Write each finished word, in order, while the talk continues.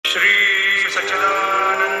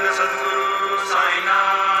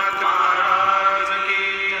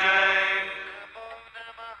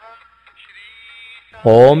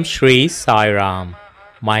Om Shri Sai Ram.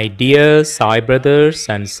 My dear Sai brothers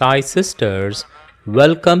and Sai sisters,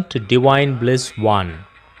 welcome to Divine Bliss 1.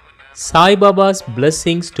 Sai Baba's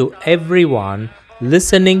blessings to everyone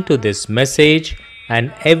listening to this message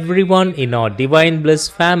and everyone in our Divine Bliss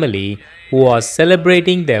family who are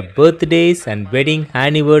celebrating their birthdays and wedding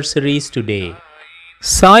anniversaries today.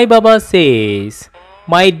 Sai Baba says,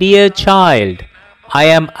 "My dear child, I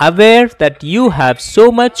am aware that you have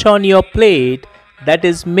so much on your plate that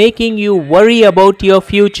is making you worry about your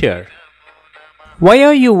future. Why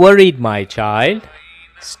are you worried, my child?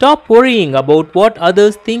 Stop worrying about what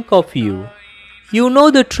others think of you. You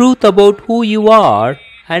know the truth about who you are,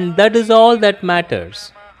 and that is all that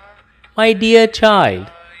matters. My dear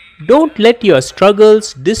child, don't let your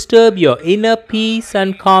struggles disturb your inner peace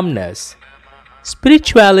and calmness.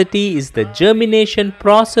 Spirituality is the germination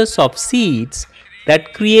process of seeds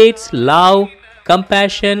that creates love,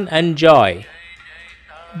 compassion, and joy.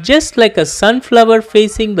 Just like a sunflower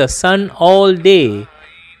facing the sun all day,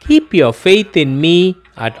 keep your faith in me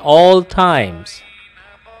at all times.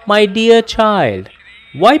 My dear child,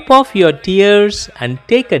 wipe off your tears and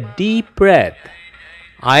take a deep breath.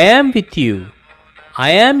 I am with you.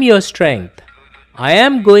 I am your strength. I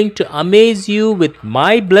am going to amaze you with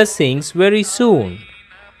my blessings very soon.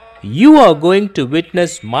 You are going to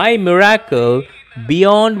witness my miracle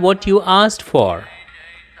beyond what you asked for.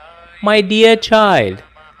 My dear child,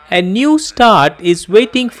 a new start is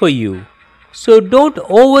waiting for you, so don't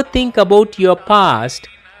overthink about your past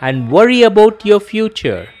and worry about your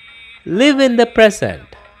future. Live in the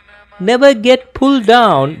present. Never get pulled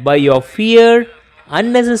down by your fear,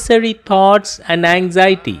 unnecessary thoughts, and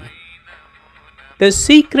anxiety. The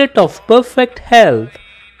secret of perfect health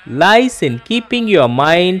lies in keeping your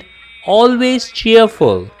mind always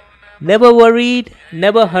cheerful, never worried,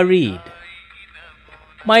 never hurried.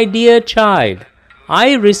 My dear child,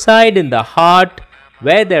 I reside in the heart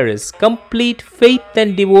where there is complete faith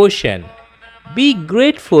and devotion. Be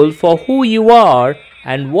grateful for who you are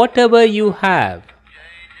and whatever you have.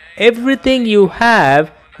 Everything you have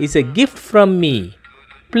is a gift from me.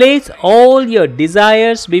 Place all your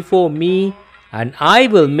desires before me and I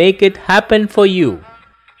will make it happen for you.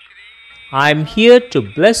 I am here to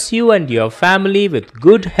bless you and your family with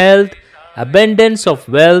good health, abundance of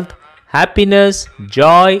wealth, happiness,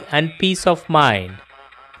 joy, and peace of mind.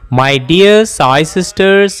 My dear Sai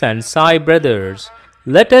sisters and Sai brothers,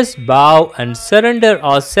 let us bow and surrender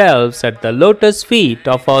ourselves at the lotus feet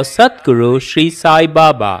of our Satguru Sri Sai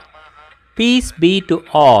Baba. Peace be to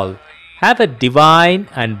all. Have a divine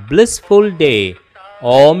and blissful day.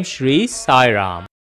 Om Shri Sai Ram.